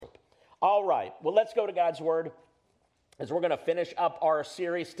All right, well, let's go to God's Word as we're going to finish up our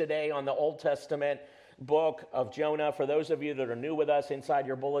series today on the Old Testament book of Jonah. For those of you that are new with us, inside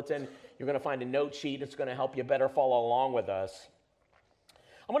your bulletin, you're going to find a note sheet. It's going to help you better follow along with us.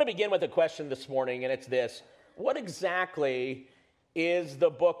 I'm going to begin with a question this morning, and it's this. What exactly is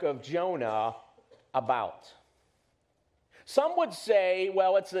the book of Jonah about? Some would say,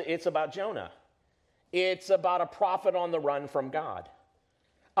 well, it's about Jonah. It's about a prophet on the run from God.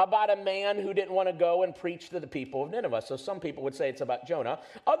 About a man who didn't want to go and preach to the people of Nineveh. So some people would say it's about Jonah.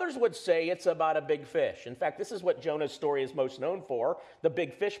 Others would say it's about a big fish. In fact, this is what Jonah's story is most known for, the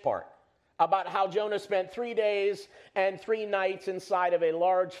big fish part. About how Jonah spent 3 days and 3 nights inside of a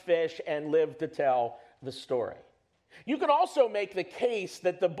large fish and lived to tell the story. You could also make the case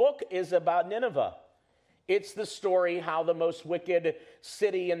that the book is about Nineveh. It's the story how the most wicked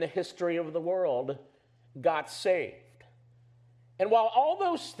city in the history of the world got saved. And while all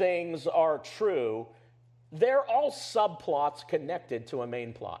those things are true, they're all subplots connected to a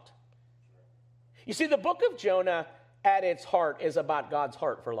main plot. You see, the book of Jonah at its heart is about God's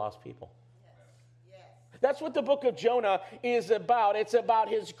heart for lost people. That's what the book of Jonah is about. It's about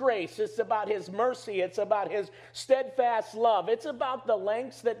his grace. It's about his mercy. It's about his steadfast love. It's about the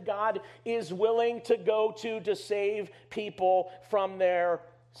lengths that God is willing to go to save people from their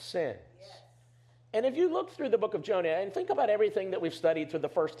sins. And if you look through the book of Jonah and think about everything that we've studied through the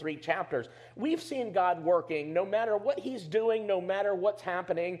first 3 chapters, we've seen God working no matter what he's doing, no matter what's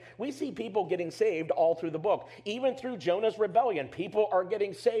happening. We see people getting saved all through the book. Even through Jonah's rebellion, people are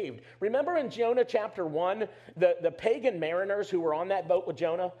getting saved. Remember in Jonah chapter 1, the pagan mariners who were on that boat with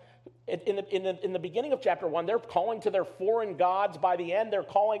Jonah? In the beginning of chapter 1, they're calling to their foreign gods. By the end, they're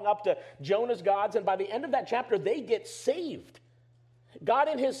calling up to Jonah's gods. And by the end of that chapter, they get saved. God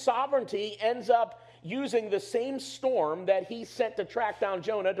in his sovereignty ends up using the same storm that he sent to track down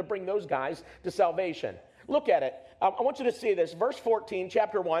Jonah to bring those guys to salvation. Look at it. I want you to see this. Verse 14,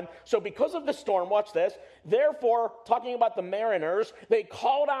 chapter 1. So because of the storm, watch this. Therefore, talking about the mariners, they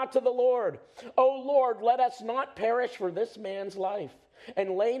called out to the Lord. O Lord, let us not perish for this man's life,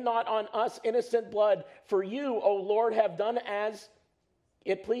 and lay not on us innocent blood. For you, O Lord, have done as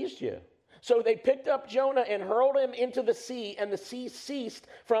it pleased you. So they picked up Jonah and hurled him into the sea, and the sea ceased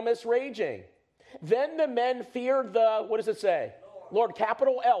from its raging. Then the men feared the, what does it say? Lord,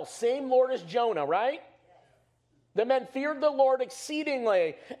 capital L, same Lord as Jonah, right? The men feared the Lord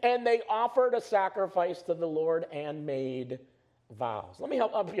exceedingly, and they offered a sacrifice to the Lord and made vows. Let me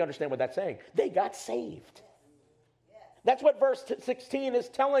help you understand what that's saying. They got saved. That's what verse 16 is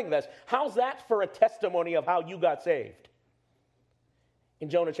telling us. How's that for a testimony of how you got saved? In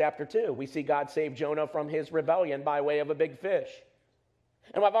Jonah chapter 2, we see God save Jonah from his rebellion by way of a big fish.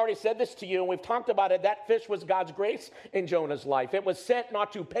 And I've already said this to you, and we've talked about it. That fish was God's grace in Jonah's life. It was sent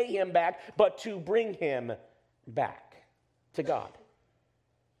not to pay him back, but to bring him back to God.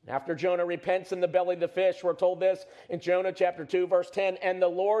 After Jonah repents in the belly of the fish, we're told this in Jonah chapter 2, verse 10, and the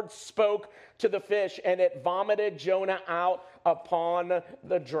Lord spoke to the fish, and it vomited Jonah out upon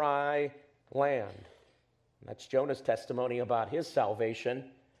the dry land. That's Jonah's testimony about his salvation.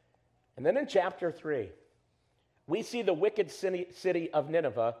 And then in chapter 3, we see the wicked city of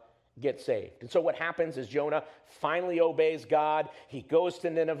Nineveh get saved. And so what happens is Jonah finally obeys God. He goes to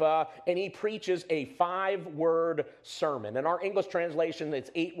Nineveh, and he preaches a 5-word sermon. In our English translation,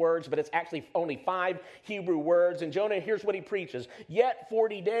 it's 8 words, but it's actually only 5 Hebrew words. And Jonah, here's what he preaches. Yet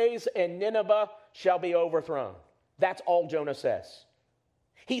 40 days, and Nineveh shall be overthrown. That's all Jonah says.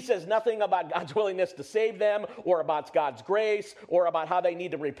 He says nothing about God's willingness to save them or about God's grace or about how they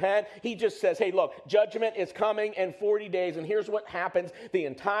need to repent. He just says, hey, look, judgment is coming in 40 days. And here's what happens. The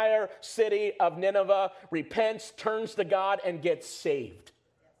entire city of Nineveh repents, turns to God, and gets saved.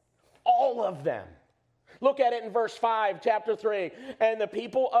 All of them. Look at it in verse 5, chapter 3. And the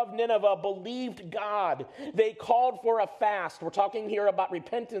people of Nineveh believed God. They called for a fast. We're talking here about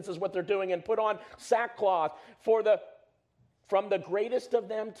repentance is what they're doing, and put on sackcloth from the greatest of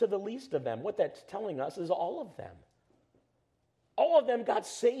them to the least of them. What that's telling us is all of them. All of them got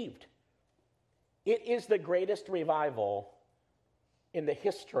saved. It is the greatest revival in the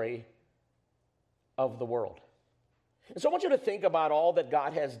history of the world. And so I want you to think about all that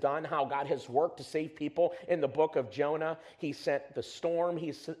God has done, how God has worked to save people in the book of Jonah. He sent the storm.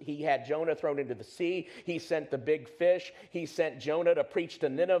 He had Jonah thrown into the sea. He sent the big fish. He sent Jonah to preach to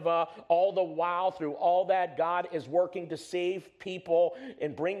Nineveh. All the while, through all that, God is working to save people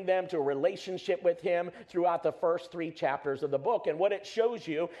and bring them to a relationship with him throughout the first 3 chapters of the book. And what it shows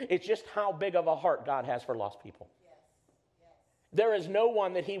you is just how big of a heart God has for lost people. There is no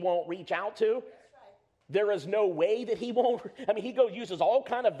one that he won't reach out to. There is no way that he won't, he uses all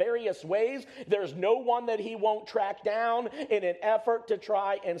kind of various ways. There's no one that he won't track down in an effort to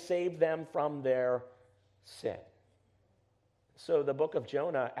try and save them from their sin. So the book of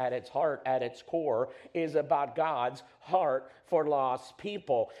Jonah, at its heart, at its core, is about God's heart for lost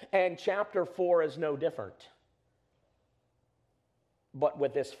people. And chapter 4 is no different, but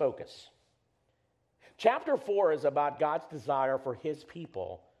with this focus. Chapter 4 is about God's desire for his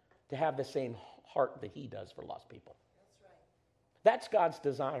people to have the same heart that he does for lost people. That's right. That's God's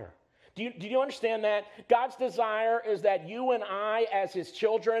desire. Do you understand that? God's desire is that you and I, as his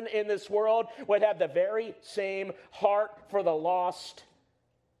children in this world, would have the very same heart for the lost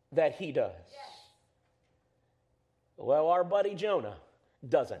that he does. Yes. Well, our buddy Jonah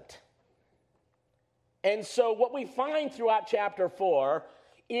doesn't. And so what we find throughout chapter 4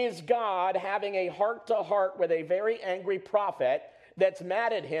 is God having a heart-to-heart with a very angry prophet that's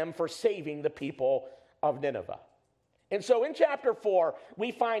mad at him for saving the people of Nineveh. And so in chapter 4,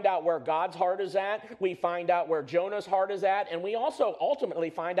 we find out where God's heart is at, we find out where Jonah's heart is at, and we also ultimately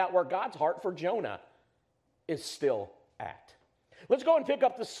find out where God's heart for Jonah is still at. Let's go and pick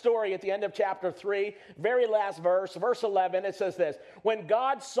up the story at the end of chapter 3, very last verse, verse 11. It says this: when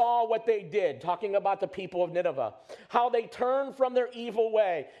God saw what they did, talking about the people of Nineveh, how they turned from their evil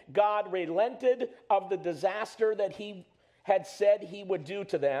way, God relented of the disaster that he had said he would do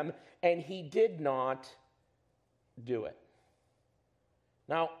to them, and he did not do it.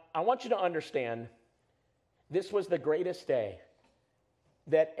 Now, I want you to understand, this was the greatest day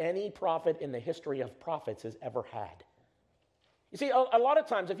that any prophet in the history of prophets has ever had. You see, a lot of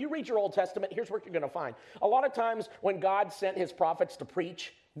times, if you read your Old Testament, here's what you're going to find. A lot of times when God sent his prophets to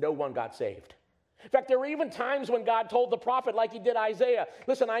preach, no one got saved. In fact, there were even times when God told the prophet, like he did Isaiah,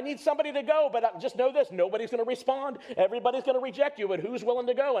 listen, I need somebody to go, but just know this, nobody's going to respond. Everybody's going to reject you, but who's willing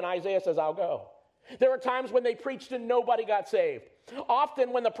to go? And Isaiah says, I'll go. There were times when they preached and nobody got saved.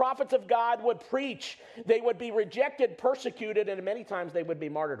 Often when the prophets of God would preach, they would be rejected, persecuted, and many times they would be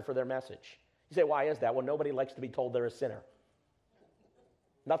martyred for their message. You say, why is that? Well, nobody likes to be told they're a sinner.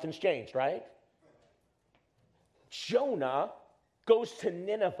 Nothing's changed, right? Jonah goes to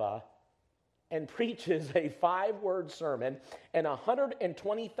Nineveh and preaches a 5-word sermon, and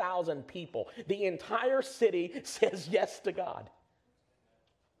 120,000 people, the entire city, says yes to God.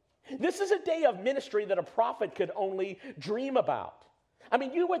 This is a day of ministry that a prophet could only dream about.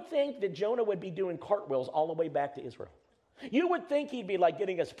 You would think that Jonah would be doing cartwheels all the way back to Israel. You would think he'd be like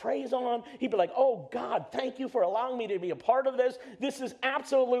getting his praise on. He'd be like, oh God, thank you for allowing me to be a part of this. This is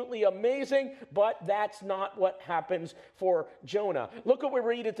absolutely amazing, but that's not what happens for Jonah. Look what we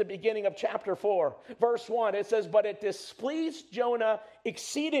read at the beginning of chapter 4, verse 1. It says, but it displeased Jonah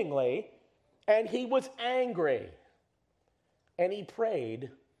exceedingly, and he was angry, and he prayed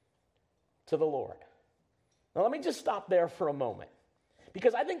to the Lord. Now let me just stop there for a moment,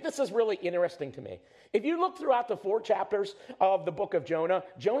 because I think this is really interesting to me. If you look throughout the 4 chapters of the book of Jonah,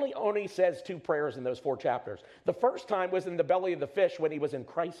 Jonah only says 2 prayers in those 4 chapters. The first time was in the belly of the fish when he was in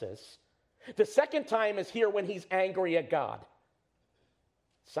crisis. The second time is here when he's angry at God.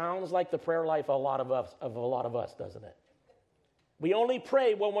 Sounds like the prayer life of a lot of us, doesn't it? We only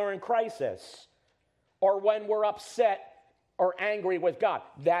pray when we're in crisis or when we're upset or angry with God.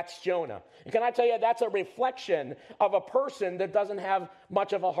 That's Jonah. And can I tell you, that's a reflection of a person that doesn't have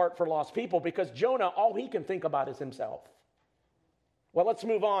much of a heart for lost people, because Jonah, all he can think about is himself. Well, let's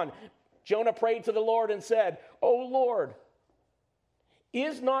move on. Jonah prayed to the Lord and said, O Lord,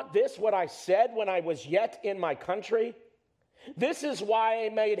 is not this what I said when I was yet in my country? This is why I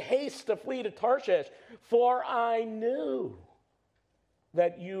made haste to flee to Tarshish, for I knew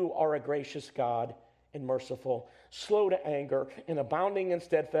that you are a gracious God and merciful, slow to anger, and abounding in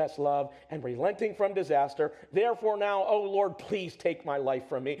steadfast love, and relenting from disaster. Therefore now, O Lord, please take my life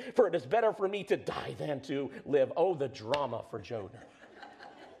from me, for it is better for me to die than to live. Oh, the drama for Jonah.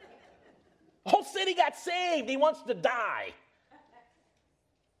 The whole city got saved. He wants to die.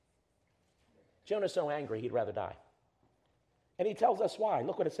 Jonah's so angry, he'd rather die. And he tells us why.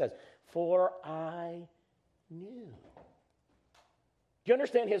 Look what it says. For I knew. Do you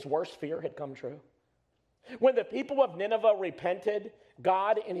understand his worst fear had come true? When the people of Nineveh repented,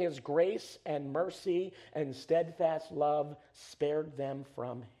 God in his grace and mercy and steadfast love spared them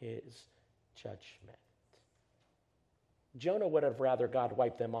from his judgment. Jonah would have rather God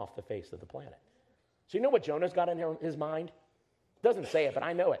wiped them off the face of the planet. So you know what Jonah's got in his mind? Doesn't say it, but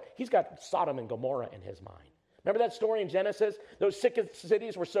I know it. He's got Sodom and Gomorrah in his mind. Remember that story in Genesis? Those 6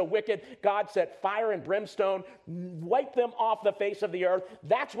 cities were so wicked, God set fire and brimstone, wiped them off the face of the earth.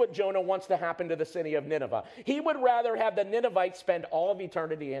 That's what Jonah wants to happen to the city of Nineveh. He would rather have the Ninevites spend all of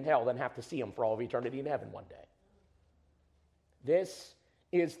eternity in hell than have to see them for all of eternity in heaven one day. This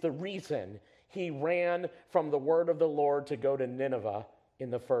is the reason he ran from the word of the Lord to go to Nineveh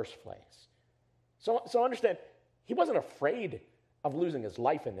in the first place. So understand, he wasn't afraid of losing his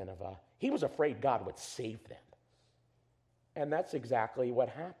life in Nineveh. He was afraid God would save them. And that's exactly what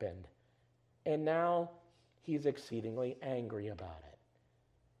happened. And now he's exceedingly angry about it.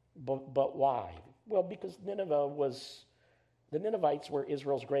 But why? Well, because the Ninevites were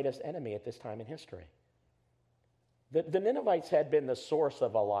Israel's greatest enemy at this time in history. The Ninevites had been the source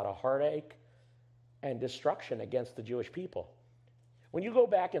of a lot of heartache and destruction against the Jewish people. When you go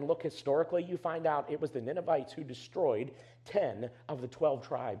back and look historically, you find out it was the Ninevites who destroyed 10 of the 12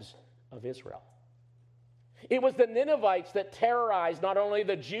 tribes of Israel. It was the Ninevites that terrorized not only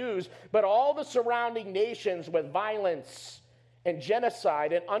the Jews, but all the surrounding nations with violence and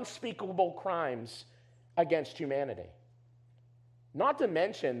genocide and unspeakable crimes against humanity. Not to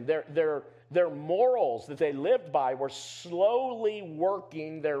mention their morals that they lived by were slowly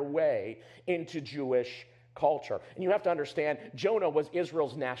working their way into Jewish culture. And you have to understand, Jonah was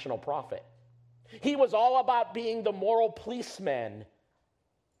Israel's national prophet. He was all about being the moral policeman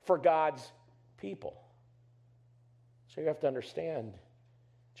for God's people. So you have to understand,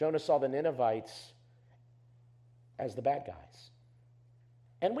 Jonah saw the Ninevites as the bad guys.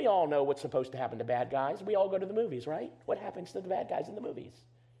 And we all know what's supposed to happen to bad guys. We all go to the movies, right? What happens to the bad guys in the movies?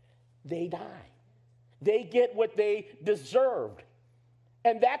 They die. They get what they deserved.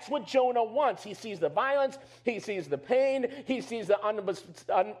 And that's what Jonah wants. He sees the violence, he sees the pain, he sees the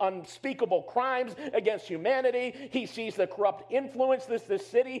unspeakable crimes against humanity, he sees the corrupt influence this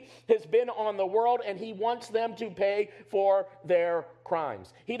city has been on the world, and he wants them to pay for their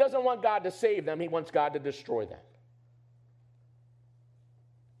crimes. He doesn't want God to save them, he wants God to destroy them.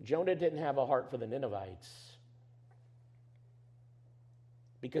 Jonah didn't have a heart for the Ninevites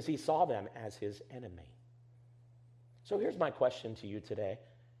because he saw them as his enemy. So here's my question to you today.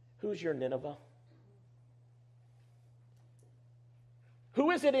 Who's your Nineveh?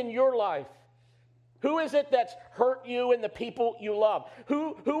 Who is it in your life? Who is it that's hurt you and the people you love?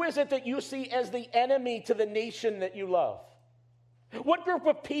 Who is it that you see as the enemy to the nation that you love? What group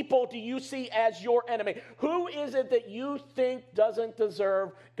of people do you see as your enemy? Who is it that you think doesn't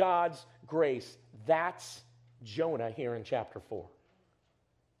deserve God's grace? That's Jonah here in chapter 4.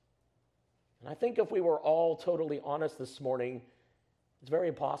 And I think if we were all totally honest this morning, it's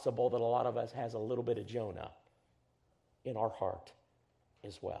very possible that a lot of us has a little bit of Jonah in our heart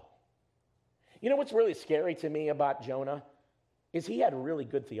as well. You know what's really scary to me about Jonah is he had really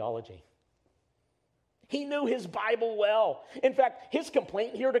good theology. He knew his Bible well. In fact, his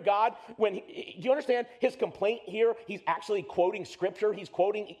complaint here to God, do you understand? His complaint here, he's actually quoting scripture. He's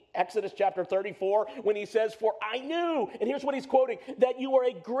quoting Exodus chapter 34 when he says, "For I knew," and here's what he's quoting, "that you are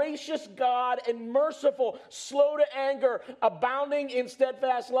a gracious God and merciful, slow to anger, abounding in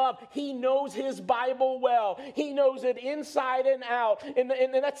steadfast love." He knows his Bible well. He knows it inside and out. And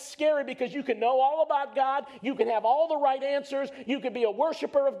that's scary because you can know all about God. You can have all the right answers. You could be a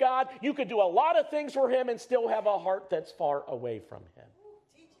worshiper of God. You could do a lot of things for him and still have a heart that's far away from him.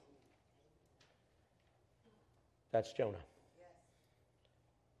 That's Jonah.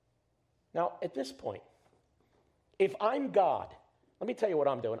 Now, at this point, if I'm God, let me tell you what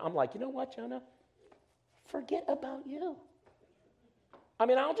I'm doing. I'm like, you know what, Jonah? Forget about you. I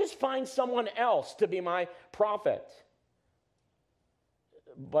mean, I'll just find someone else to be my prophet.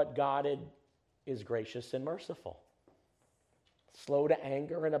 But God is gracious and merciful, slow to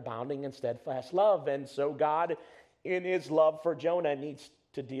anger and abounding in steadfast love. And so God, in his love for Jonah, needs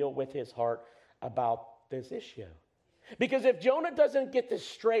to deal with his heart about this issue. Because if Jonah doesn't get this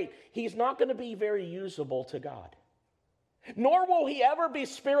straight, he's not going to be very usable to God. Nor will he ever be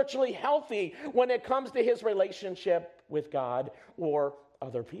spiritually healthy when it comes to his relationship with God or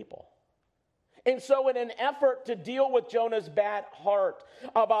other people. And so in an effort to deal with Jonah's bad heart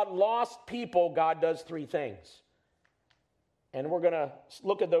about lost people, God does 3 things. And we're going to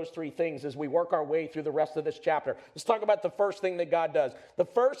look at those 3 things as we work our way through the rest of this chapter. Let's talk about the first thing that God does. The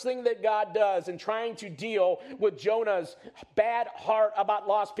first thing that God does in trying to deal with Jonah's bad heart about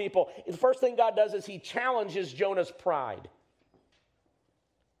lost people, the first thing God does is he challenges Jonah's pride.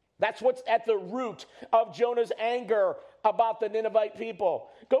 That's what's at the root of Jonah's anger about the Ninevite people.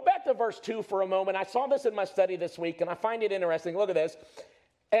 Go back to verse 2 for a moment. I saw this in my study this week, and I find it interesting. Look at this.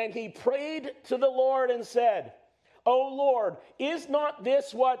 And he prayed to the Lord and said, "O Lord, is not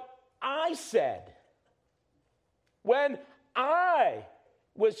this what I said when I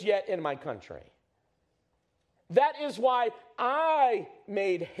was yet in my country. That is why I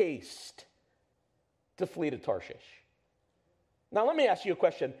made haste to flee to Tarshish. Now, let me ask you a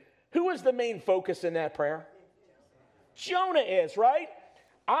question. Who is the main focus in that prayer? Jonah is, right?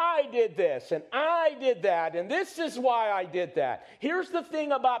 I did this and I did that, and this is why I did that. Here's the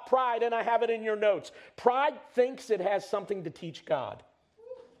thing about pride, and I have it in your notes. Pride thinks it has something to teach God.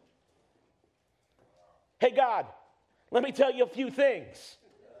 Hey, God, let me tell you a few things.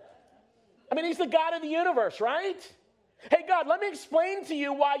 I mean, he's the God of the universe, right? Hey, God, let me explain to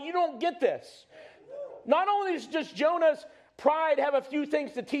you why you don't get this. Not only does just Jonah's pride have a few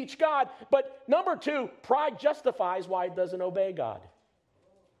things to teach God, but number two, pride justifies why it doesn't obey God.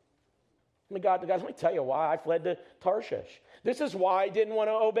 I mean, God, let me tell you why I fled to Tarshish. This is why I didn't want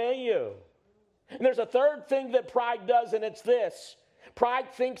to obey you. And there's a third thing that pride does, and it's this.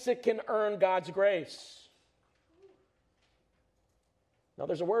 Pride thinks it can earn God's grace. Now,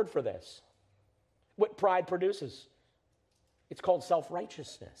 there's a word for this. What pride produces. It's called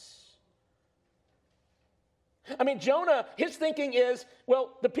self-righteousness. I mean, Jonah, his thinking is,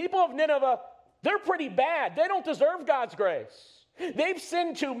 well, the people of Nineveh, they're pretty bad. They don't deserve God's grace. They've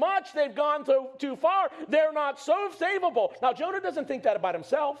sinned too much. They've gone too far. They're not so savable. Now, Jonah doesn't think that about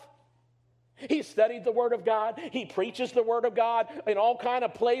himself. He studied the Word of God. He preaches the Word of God in all kind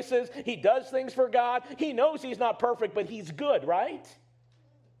of places. He does things for God. He knows he's not perfect, but he's good, right?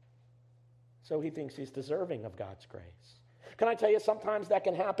 So he thinks he's deserving of God's grace. Can I tell you, sometimes that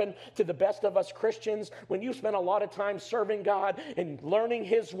can happen to the best of us Christians when you spend a lot of time serving God and learning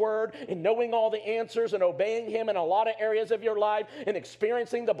His Word and knowing all the answers and obeying Him in a lot of areas of your life and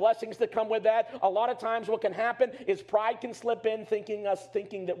experiencing the blessings that come with that. A lot of times what can happen is pride can slip in, thinking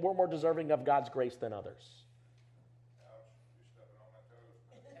that we're more deserving of God's grace than others.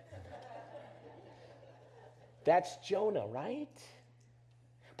 That's Jonah, right?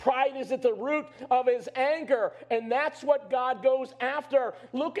 Pride is at the root of his anger, and that's what God goes after.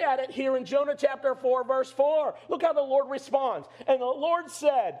 Look at it here in Jonah chapter 4, verse 4. Look how the Lord responds. And the Lord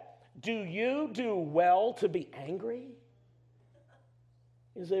said, do you do well to be angry?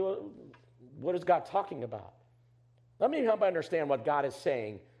 You say, well, what is God talking about? Let me help you understand what God is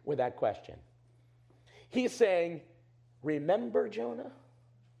saying with that question. He's saying, remember, Jonah?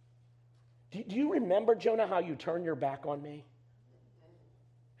 Do you remember, Jonah, how you turned your back on me?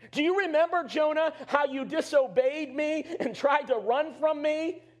 Do you remember, Jonah, how you disobeyed me and tried to run from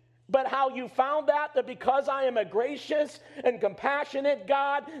me, but how you found out that because I am a gracious and compassionate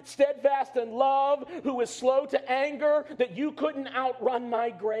God, steadfast in love, who is slow to anger, that you couldn't outrun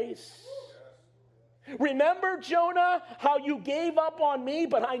my grace? Remember, Jonah, how you gave up on me,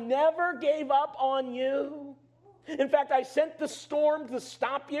 but I never gave up on you? In fact, I sent the storm to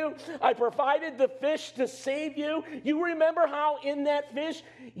stop you. I provided the fish to save you. You remember how in that fish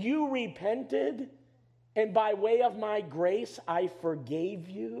you repented? And by way of my grace, I forgave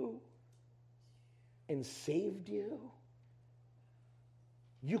you and saved you.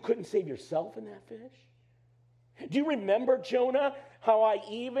 You couldn't save yourself in that fish. Do you remember, Jonah, how I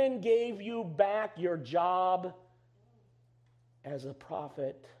even gave you back your job as a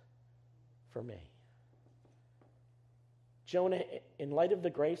prophet for me? Jonah, in light of the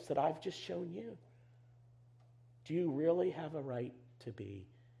grace that I've just shown you, do you really have a right to be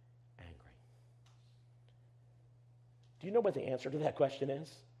angry? Do you know what the answer to that question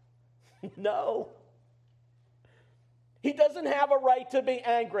is? No. He doesn't have a right to be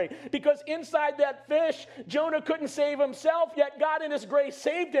angry because inside that fish, Jonah couldn't save himself, yet God in His grace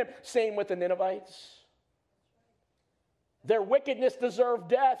saved him. Same with the Ninevites. Their wickedness deserved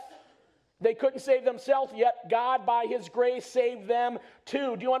death. They couldn't save themselves, yet God, by His grace, saved them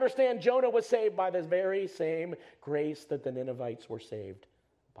too. Do you understand? Jonah was saved by the very same grace that the Ninevites were saved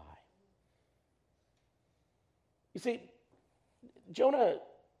by. You see, Jonah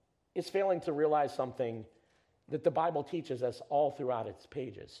is failing to realize something that the Bible teaches us all throughout its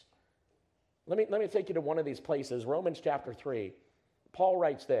pages. Let me take you to one of these places, Romans chapter 3. Paul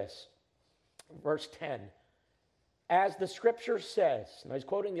writes this, verse 10. As the scripture says, and he's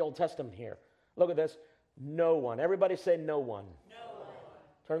quoting the Old Testament here. Look at this. No one. Everybody say no one. No one.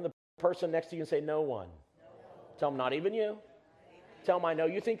 Turn to the person next to you and say no one. No one. Tell them not even you. Tell them I know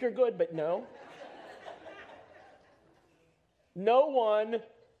you think you're good, but no. No one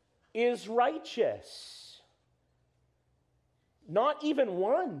is righteous. Not even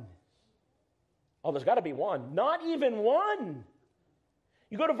one. Oh, there's got to be one. Not even one.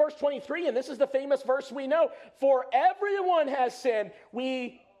 You go to verse 23, and this is the famous verse we know. For everyone has sinned.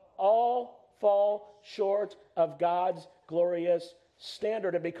 We all fall short of God's glorious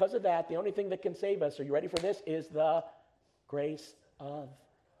standard. And because of that, the only thing that can save us, are you ready for this, is the grace of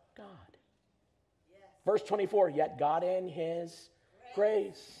God. Yes. Verse 24, yet God in his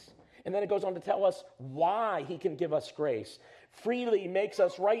grace. And then it goes on to tell us why he can give us grace. Freely makes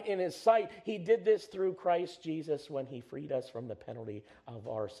us right in his sight. He did this through Christ Jesus when he freed us from the penalty of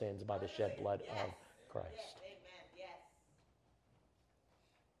our sins by the shed blood of Christ. Yes. Amen. Yes.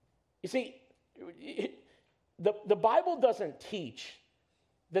 You see, the Bible doesn't teach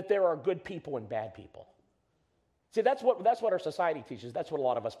that there are good people and bad people. See, that's what our society teaches. That's what a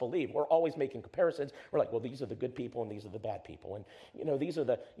lot of us believe. We're always making comparisons. We're like, well, these are the good people and these are the bad people. And, these are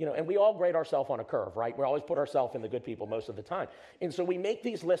the, and we all grade ourselves on a curve, right? We always put ourselves in the good people most of the time. And so we make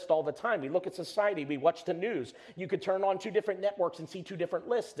these lists all the time. We look at society. We watch the news. You could turn on 2 different networks and see 2 different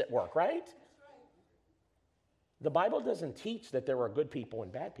lists at work, right? The Bible doesn't teach that there are good people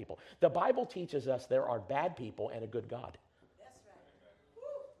and bad people. The Bible teaches us there are bad people and a good God.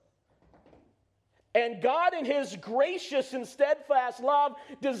 And God, in his gracious and steadfast love,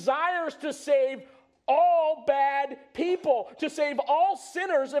 desires to save all bad people, to save all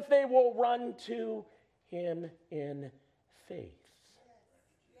sinners if they will run to him in faith.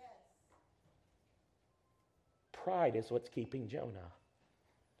 Pride is what's keeping Jonah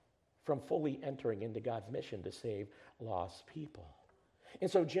from fully entering into God's mission to save lost people.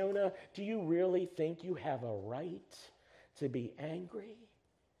 And so, Jonah, do you really think you have a right to be angry?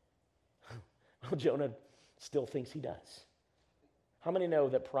 Well, Jonah still thinks he does. How many know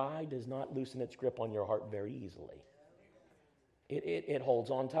that pride does not loosen its grip on your heart very easily? It holds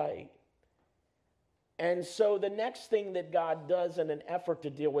on tight. And so the next thing that God does in an effort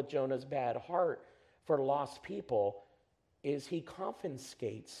to deal with Jonah's bad heart for lost people is he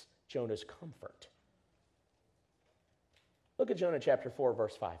confiscates Jonah's comfort. Look at Jonah chapter 4,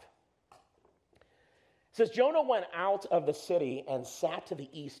 verse 5. It says, Jonah went out of the city and sat to the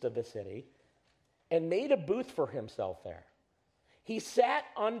east of the city and made a booth for himself there. He sat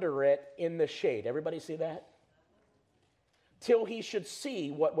under it in the shade. Everybody see that? Till he should see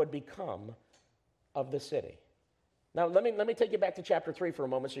what would become of the city. Now, let me take you back to chapter 3 for a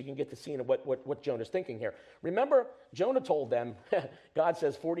moment so you can get the scene of what Jonah's thinking here. Remember, Jonah told them, God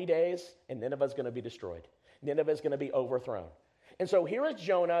says 40 days and Nineveh's going to be destroyed. Nineveh's going to be overthrown. And so here is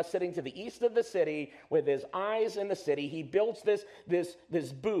Jonah sitting to the east of the city with his eyes in the city. He builds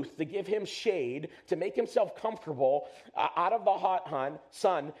this booth to give him shade, to make himself comfortable out of the hot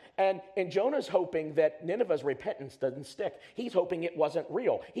sun. And Jonah's hoping that Nineveh's repentance doesn't stick. He's hoping it wasn't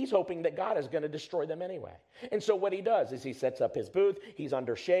real. He's hoping that God is going to destroy them anyway. And so what he does is he sets up his booth, he's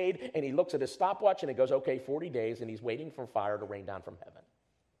under shade, and he looks at his stopwatch and he goes, okay, 40 days, and he's waiting for fire to rain down from heaven.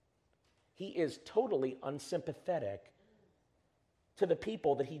 He is totally unsympathetic to the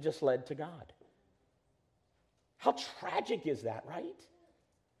people that he just led to God. How tragic is that, right?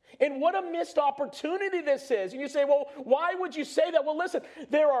 And what a missed opportunity this is. And you say, well, why would you say that? Well, listen,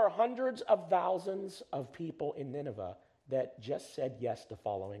 there are hundreds of thousands of people in Nineveh that just said yes to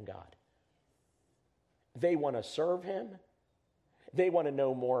following God. They want to serve him. They want to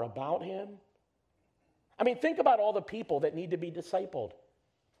know more about him. I mean, think about all the people that need to be discipled.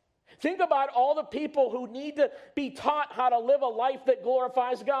 Think about all the people who need to be taught how to live a life that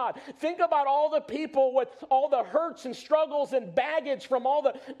glorifies God. Think about all the people with all the hurts and struggles and baggage from all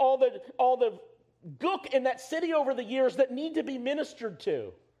the gook in that city over the years that need to be ministered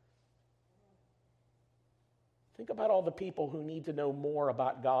to. Think about all the people who need to know more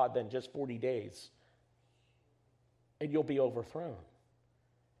about God than just 40 days. And you'll be overthrown.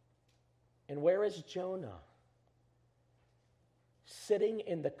 And where is Jonah? Sitting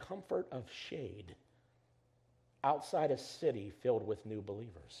in the comfort of shade outside a city filled with new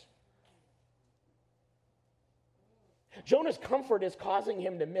believers. Jonah's comfort is causing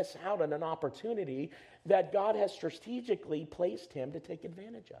him to miss out on an opportunity that God has strategically placed him to take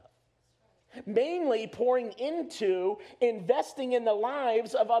advantage of. Mainly pouring into investing in the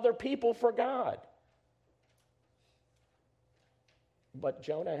lives of other people for God. But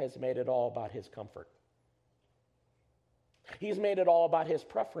Jonah has made it all about his comfort. He's made it all about his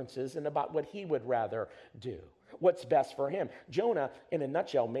preferences and about what he would rather do, what's best for him. Jonah, in a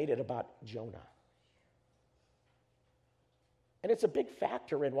nutshell, made it about Jonah. And it's a big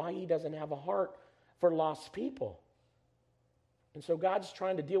factor in why he doesn't have a heart for lost people. And so God's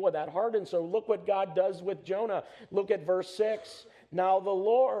trying to deal with that heart. And so look what God does with Jonah. Look at verse 6. Now the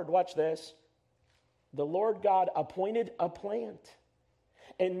Lord, watch this, the Lord God appointed a plant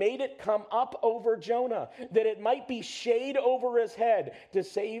and made it come up over Jonah, that it might be shade over his head to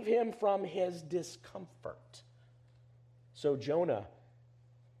save him from his discomfort. So Jonah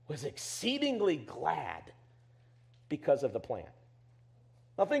was exceedingly glad because of the plant.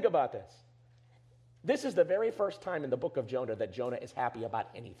 Now think about this. This is the very first time in the book of Jonah that Jonah is happy about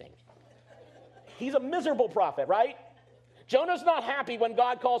anything. He's a miserable prophet, right? Jonah's not happy when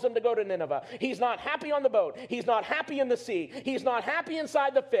God calls him to go to Nineveh. He's not happy on the boat. He's not happy in the sea. He's not happy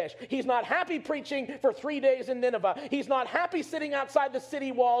inside the fish. He's not happy preaching for 3 days in Nineveh. He's not happy sitting outside the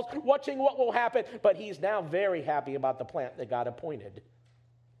city walls watching what will happen. But he's now very happy about the plant that God appointed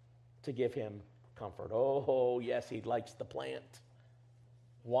to give him comfort. Oh, yes, he likes the plant.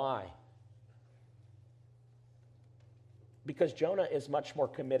 Why? Because Jonah is much more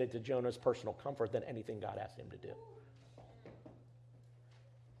committed to Jonah's personal comfort than anything God asked him to do.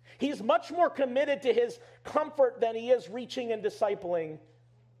 He's much more committed to his comfort than he is reaching and discipling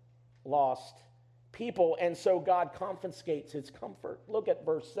lost people. And so God confiscates his comfort. Look at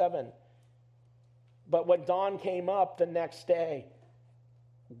verse 7. But when dawn came up the next day,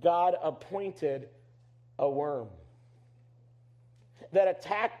 God appointed a worm that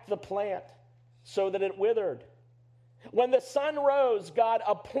attacked the plant so that it withered. When the sun rose, God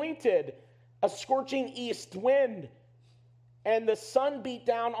appointed a scorching east wind, and the sun beat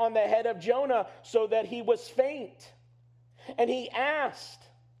down on the head of Jonah so that he was faint. And he asked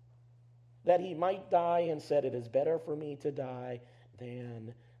that he might die and said, "It is better for me to die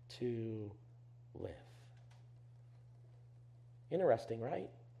than to live." Interesting, right?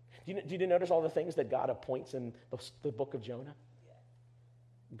 Did you notice all the things that God appoints in the book of Jonah?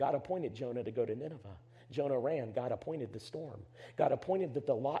 God appointed Jonah to go to Nineveh. Jonah ran. God appointed the storm. God appointed that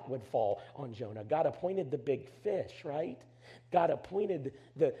the lot would fall on Jonah. God appointed the big fish, right? God appointed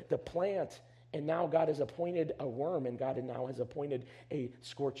the plant, and now God has appointed a worm, and God now has appointed a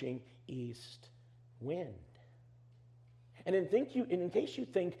scorching east wind. And in case you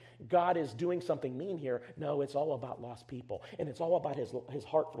think God is doing something mean here, no, it's all about lost people. And it's all about his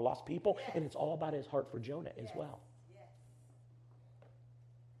heart for lost people, and it's all about his heart for Jonah as well.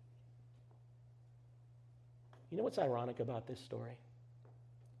 You know what's ironic about this story?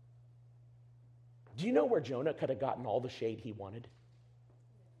 Do you know where Jonah could have gotten all the shade he wanted?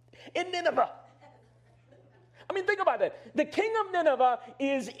 In Nineveh. I mean, think about it. The king of Nineveh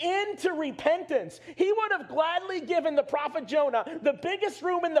is into repentance. He would have gladly given the prophet Jonah the biggest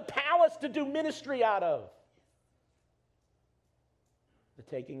room in the palace to do ministry out of. The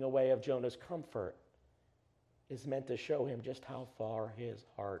taking away of Jonah's comfort is meant to show him just how far his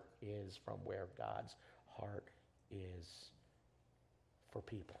heart is from where God's heart is for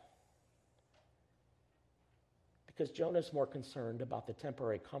people. Because Jonah's more concerned about the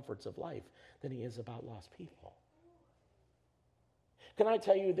temporary comforts of life than he is about lost people. Can I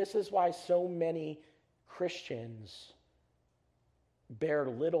tell you, this is why so many Christians bear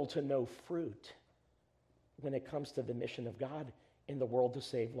little to no fruit when it comes to the mission of God in the world to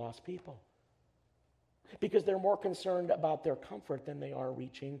save lost people. Because they're more concerned about their comfort than they are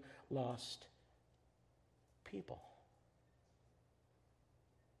reaching lost people.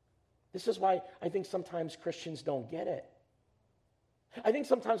 This is why I think sometimes Christians don't get it. I think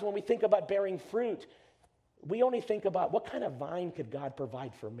sometimes when we think about bearing fruit, we only think about what kind of vine could God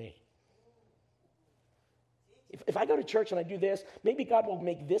provide for me. If I go to church and I do this, maybe God will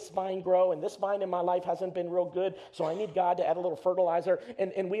make this vine grow, and this vine in my life hasn't been real good, so I need God to add a little fertilizer.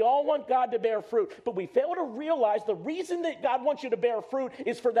 And we all want God to bear fruit, but we fail to realize the reason that God wants you to bear fruit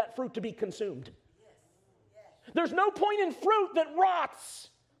is for that fruit to be consumed. There's no point in fruit that rots.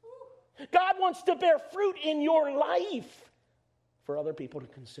 God wants to bear fruit in your life for other people to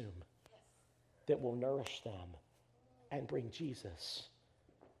consume that will nourish them and bring Jesus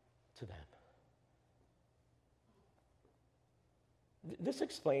to them. This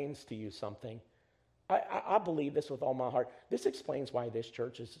explains to you something. I believe this with all my heart. This explains why this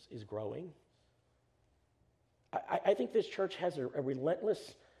church is growing. I think this church has a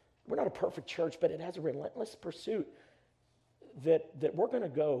relentless, we're not a perfect church, but it has a relentless pursuit that we're going to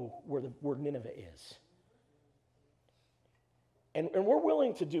go where Nineveh is. And we're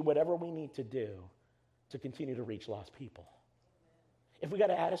willing to do whatever we need to do to continue to reach lost people. If we got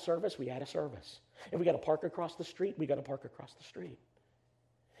to add a service, we add a service. If we got to park across the street, we got to park across the street.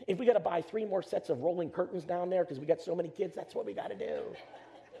 If we got to buy 3 more sets of rolling curtains down there because we got so many kids, that's what we got to do.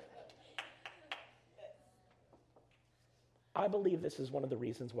 I believe this is one of the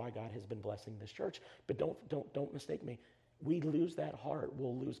reasons why God has been blessing this church. But don't mistake me. We lose that heart,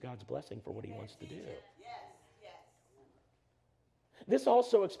 we'll lose God's blessing for what he wants to do. This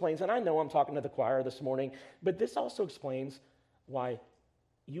also explains, and I know I'm talking to the choir this morning, but this also explains why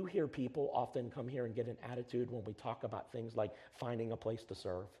you hear people often come here and get an attitude when we talk about things like finding a place to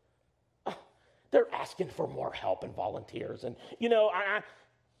serve. Oh, they're asking for more help and volunteers. And,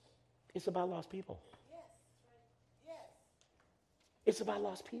 it's about lost people. It's about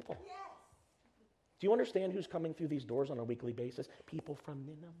lost people. Yes. Do you understand who's coming through these doors on a weekly basis? People from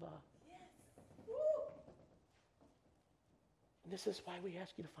Nineveh. Yes. Woo. And this is why we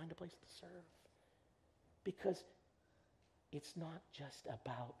ask you to find a place to serve. Because it's not just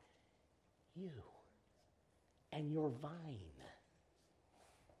about you and your vine.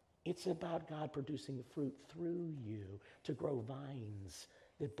 It's about God producing fruit through you to grow vines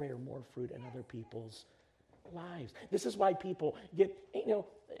that bear more fruit in other people's lives. This is why people get,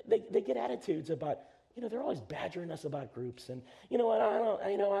 they get attitudes about, they're always badgering us about groups. And, I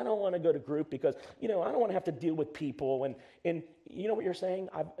don't want to go to group because, I don't want to have to deal with people. And you know what you're saying?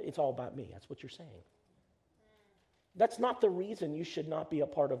 It's all about me. That's what you're saying. That's not the reason you should not be a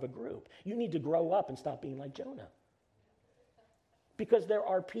part of a group. You need to grow up and stop being like Jonah. Because there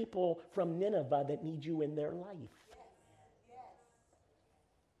are people from Nineveh that need you in their life.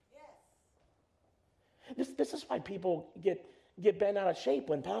 This is why people get bent out of shape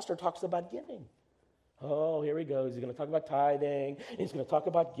when pastor talks about giving. Oh, here he goes. He's going to talk about tithing. He's going to talk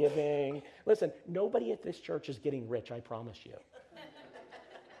about giving. Listen, nobody at this church is getting rich, I promise you.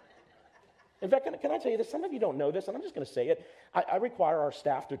 In fact, can I tell you this? Some of you don't know this, and I'm just going to say it. I require our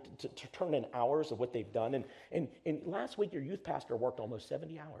staff to turn in hours of what they've done. And last week, your youth pastor worked almost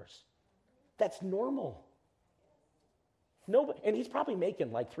 70 hours. That's normal. And he's probably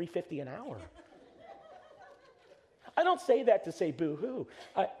making like $3.50 an hour. I don't say that to say boo-hoo.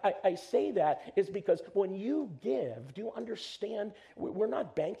 I say that is because when you give, do you understand? We're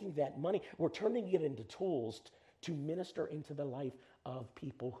not banking that money. We're turning it into tools to minister into the life of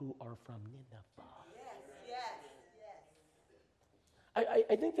people who are from Nineveh. Yes.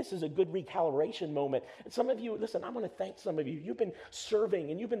 I think this is a good recalibration moment. And some of you, listen, I want to thank some of you. You've been serving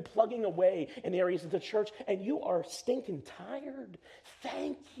and you've been plugging away in areas of the church and you are stinking tired.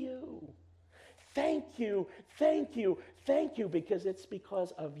 Thank you. Thank you, thank you, thank you, because it's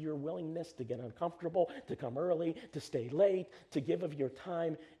because of your willingness to get uncomfortable, to come early, to stay late, to give of your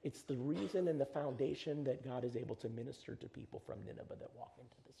time. It's the reason and the foundation that God is able to minister to people from Nineveh that walk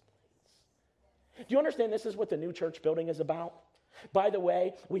into this place. Do you understand this is what the new church building is about? By the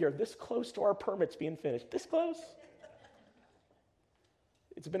way, we are this close to our permits being finished. This close.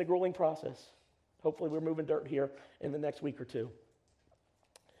 It's been a grueling process. Hopefully we're moving dirt here in the next week or two.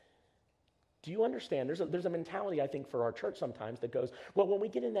 Do you understand? There's a mentality, I think, for our church sometimes that goes, well, when we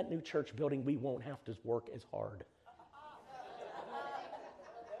get in that new church building, we won't have to work as hard.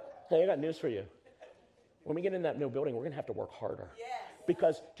 Hey, I got news for you. When we get in that new building, we're going to have to work harder. Yes.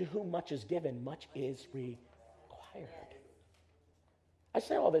 Because to whom much is given, much is required. I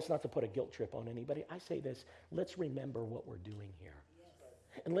say all this not to put a guilt trip on anybody. I say this, let's remember what we're doing here.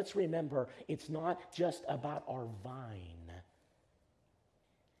 Yes. And let's remember, it's not just about our vine.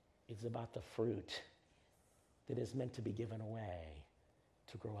 It's about the fruit that is meant to be given away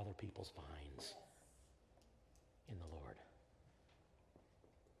to grow other people's vines in the Lord.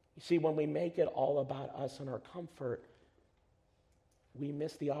 You see, when we make it all about us and our comfort, we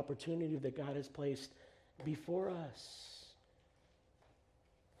miss the opportunity that God has placed before us.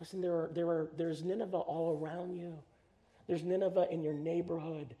 Listen, there's Nineveh all around you. There's Nineveh in your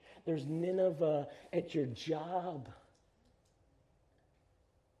neighborhood. There's Nineveh at your job.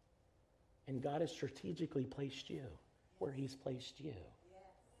 And God has strategically placed you where he's placed you.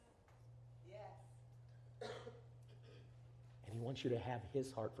 Yes. And he wants you to have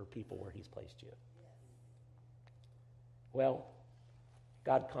his heart for people where he's placed you. Well,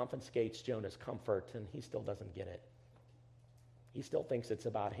 God confiscates Jonah's comfort, and he still doesn't get it. He still thinks it's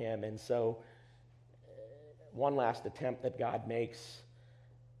about him. And so one last attempt that God makes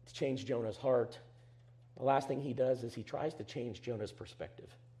to change Jonah's heart, the last thing he does is he tries to change Jonah's perspective.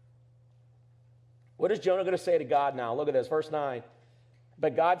 What is Jonah going to say to God now? Look at this, verse 9.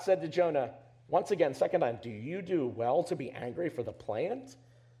 But God said to Jonah, once again, second time, do you do well to be angry for the plant?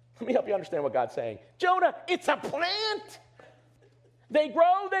 Let me help you understand what God's saying. Jonah, it's a plant. They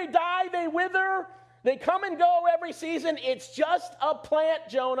grow, they die, they wither. They come and go every season. It's just a plant,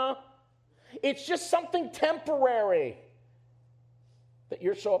 Jonah. It's just something temporary that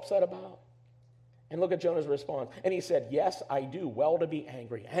you're so upset about. And look at Jonah's response. And he said, yes, I do well to be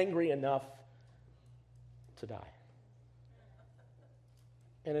angry, angry enough to die.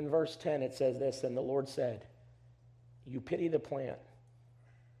 And in verse 10 it says this, and the Lord said, you pity the plant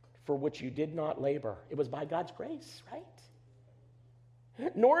for which you did not labor. It was by God's grace, right?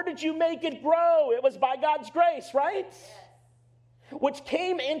 Nor did you make it grow. It was by God's grace, right? Yes. Which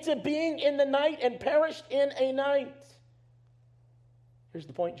came into being in the night and perished in a night. Here's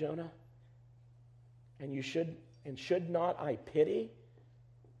the point, Jonah. And should not I pity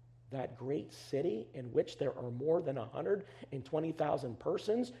that great city in which there are more than 120,000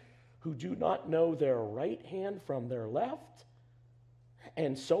 persons who do not know their right hand from their left,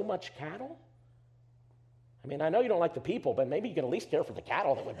 and so much cattle? I mean, I know you don't like the people, but maybe you can at least care for the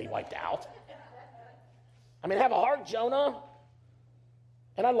cattle that would be wiped out. I mean, have a heart, Jonah.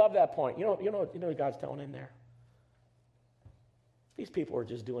 And I love that point. You know what God's telling him there? These people are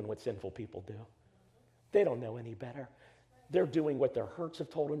just doing what sinful people do. They don't know any better. They're doing what their hurts have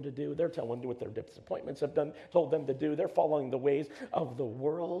told them to do. They're telling what their disappointments have told them to do. They're following the ways of the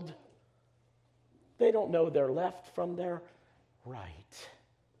world. They don't know their left from their right.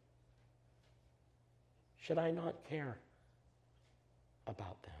 Should I not care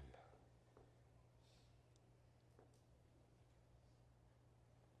about them?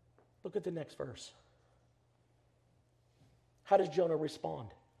 Look at the next verse. How does Jonah respond?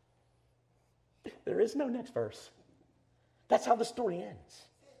 There is no next verse. That's how the story ends.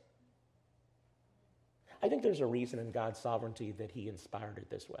 I think there's a reason in God's sovereignty that he inspired it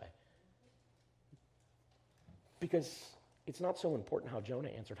this way. Because it's not so important how Jonah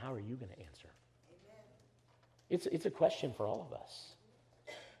answered. How are you going to answer? It's a question for all of us.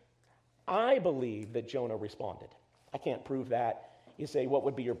 I believe that Jonah responded. I can't prove that. You say, what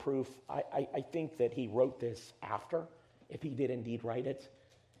would be your proof? I think that he wrote this after, if he did indeed write it.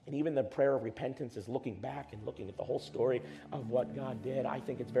 And even the prayer of repentance is looking back and looking at the whole story of what God did. I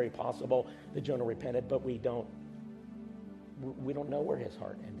think it's very possible that Jonah repented, but we don't know where his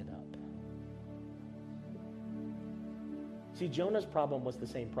heart ended up. See, Jonah's problem was the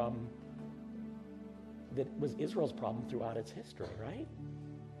same problem that was Israel's problem throughout its history, right?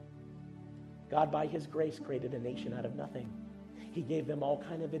 God, by his grace, created a nation out of nothing. He gave them all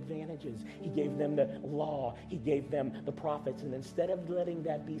kind of advantages. He gave them the law. He gave them the prophets. And instead of letting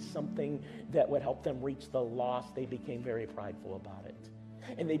that be something that would help them reach the lost, they became very prideful about it.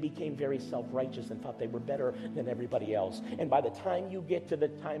 And they became very self-righteous and thought they were better than everybody else. And by the time you get to the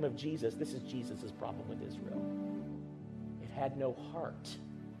time of Jesus, this is Jesus' problem with Israel. It had no heart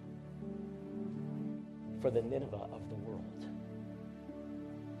for the Nineveh of the world.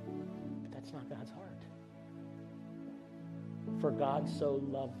 But that's not God's heart. For God so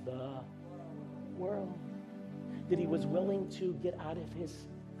loved the world that he was willing to get out of his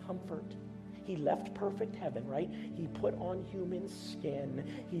comfort. He left perfect heaven, right? He put on human skin.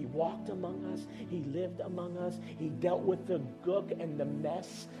 He walked among us. He lived among us. He dealt with the gook and the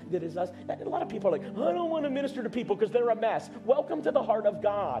mess that is us. A lot of people are like, I don't want to minister to people because they're a mess. Welcome to the heart of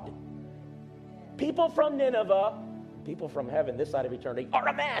God. People from Nineveh, people from heaven, this side of eternity, are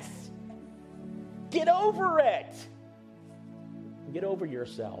a mess. Get over it. Get over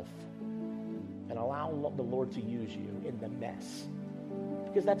yourself and allow the Lord to use you in the mess.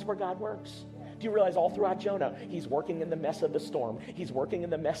 Because that's where God works. Do you realize all throughout Jonah, he's working in the mess of the storm. He's working in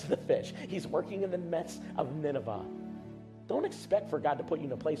the mess of the fish. He's working in the mess of Nineveh. Don't expect for God to put you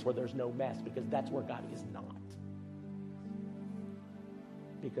in a place where there's no mess, because that's where God is not.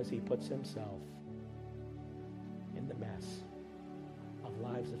 Because he puts himself in the mess of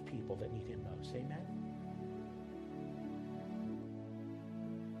lives of people that need him most. Amen?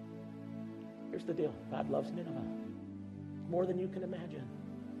 Here's the deal. God loves Nineveh more than you can imagine.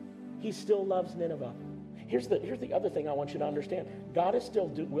 He still loves Nineveh. Here's the other thing I want you to understand. God is still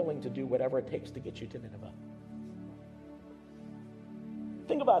willing to do whatever it takes to get you to Nineveh.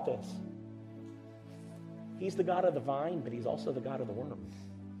 Think about this. He's the God of the vine, but he's also the God of the worm.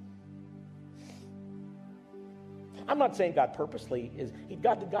 I'm not saying God purposely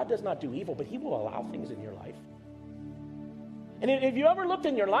God does not do evil, but he will allow things in your life. And if you ever looked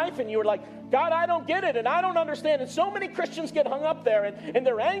in your life and you were like, God, I don't get it and I don't understand. And so many Christians get hung up there and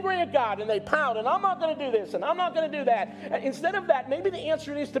they're angry at God and they pound and I'm not going to do this and I'm not going to do that. Instead of that, maybe the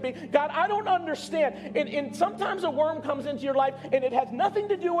answer needs to be, God, I don't understand. And sometimes a worm comes into your life and it has nothing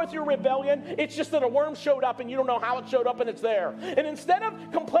to do with your rebellion. It's just that a worm showed up and you don't know how it showed up and it's there. And instead of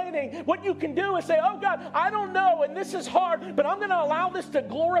complaining, what you can do is say, oh God, I don't know and this is hard, but I'm going to allow this to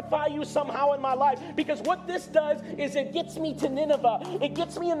glorify you somehow in my life. Because what this does is it gets me to Nineveh. It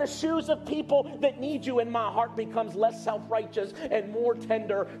gets me in the shoes of people that need you, and my heart becomes less self-righteous and more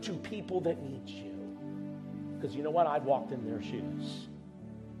tender to people that need you. Because you know what? I've walked in their shoes.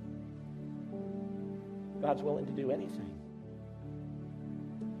 God's willing to do anything.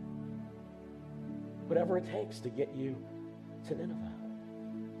 Whatever it takes to get you to Nineveh.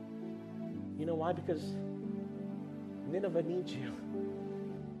 You know why? Because Nineveh needs you.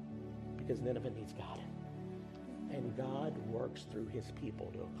 Because Nineveh needs God. And God works through his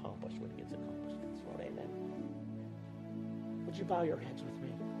people to accomplish what gets accomplished. Lord, amen. Would you bow your heads with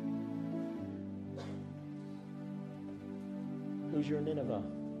me? Who's your Nineveh?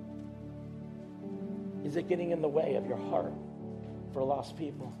 Is it getting in the way of your heart for lost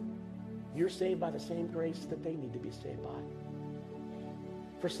people? You're saved by the same grace that they need to be saved by.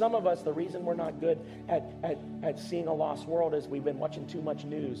 For some of us, the reason we're not good at seeing a lost world is we've been watching too much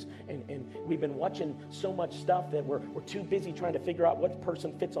news, and we've been watching so much stuff that we're too busy trying to figure out what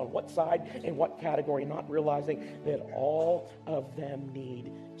person fits on what side and what category, not realizing that all of them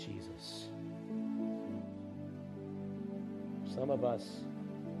need Jesus. Some of us,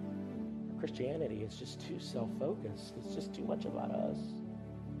 Christianity is just too self-focused. It's just too much about us.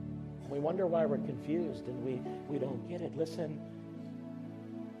 We wonder why we're confused and we don't get it. Listen,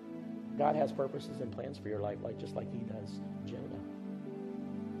 God has purposes and plans for your life, just like he does Jonah.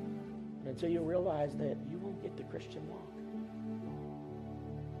 And until you realize that, you won't get the Christian walk.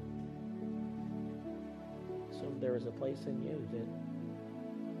 So there is a place in you that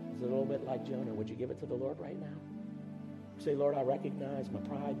is a little bit like Jonah. Would you give it to the Lord right now? Say, Lord, I recognize my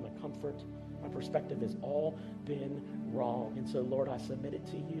pride, my comfort, my perspective has all been wrong. And so, Lord, I submit it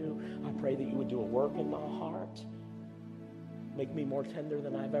to you. I pray that you would do a work in my heart. Make me more tender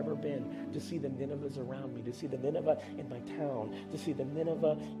than I've ever been, to see the Ninevehs around me, to see the Nineveh in my town, to see the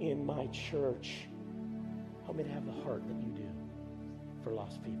Nineveh in my church. Help me to have the heart that you do for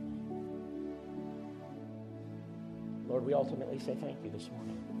lost people. Lord, we ultimately say thank you this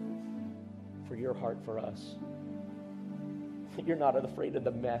morning for your heart for us. You're not afraid of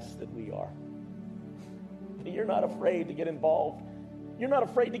the mess that we are. You're not afraid to get involved. You're not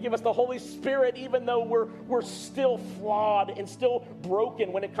afraid to give us the Holy Spirit, even though we're still flawed and still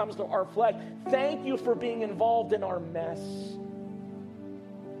broken when it comes to our flesh. Thank you for being involved in our mess.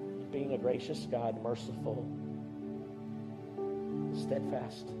 Being a gracious God, merciful,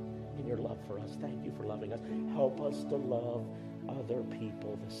 steadfast in your love for us. Thank you for loving us. Help us to love other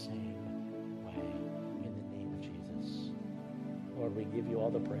people the same way. In the name of Jesus. Lord, we give you all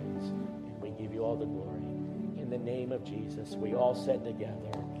the praise and we give you all the glory. In the name of Jesus, we all said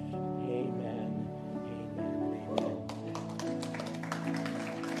together, amen, amen, amen.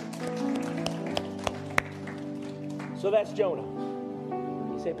 So that's Jonah.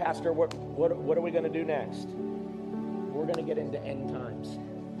 You say, Pastor, what are we going to do next? We're going to get into end times.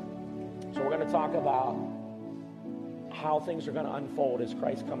 So we're going to talk about how things are going to unfold as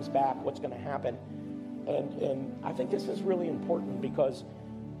Christ comes back, what's going to happen. And I think this is really important because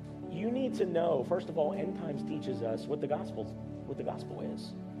you need to know, first of all, end times teaches us what the gospel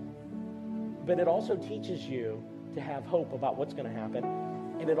is. But it also teaches you to have hope about what's going to happen.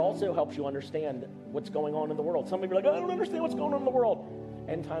 And it also helps you understand what's going on in the world. Some of you are like, I don't understand what's going on in the world.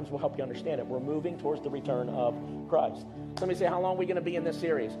 End times will help you understand it. We're moving towards the return of Christ. Somebody say, how long are we going to be in this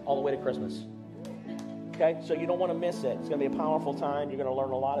series? All the way to Christmas. Okay, so you don't want to miss it. It's going to be a powerful time. You're going to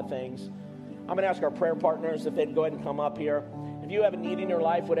learn a lot of things. I'm going to ask our prayer partners if they'd go ahead and come up here. If you have a need in your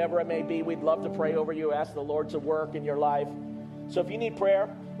life, whatever it may be, we'd love to pray over you, ask the Lord to work in your life. So if you need prayer,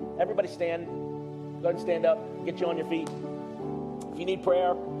 everybody stand. Go ahead and stand up. Get you on your feet. If you need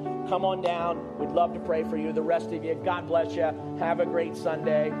prayer, come on down. We'd love to pray for you. The rest of you, God bless you. Have a great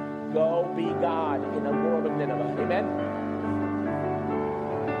Sunday. Go be God in the world of Nineveh. Amen.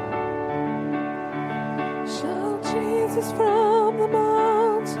 Shout Jesus from the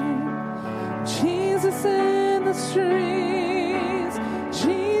mountain, Jesus in the street.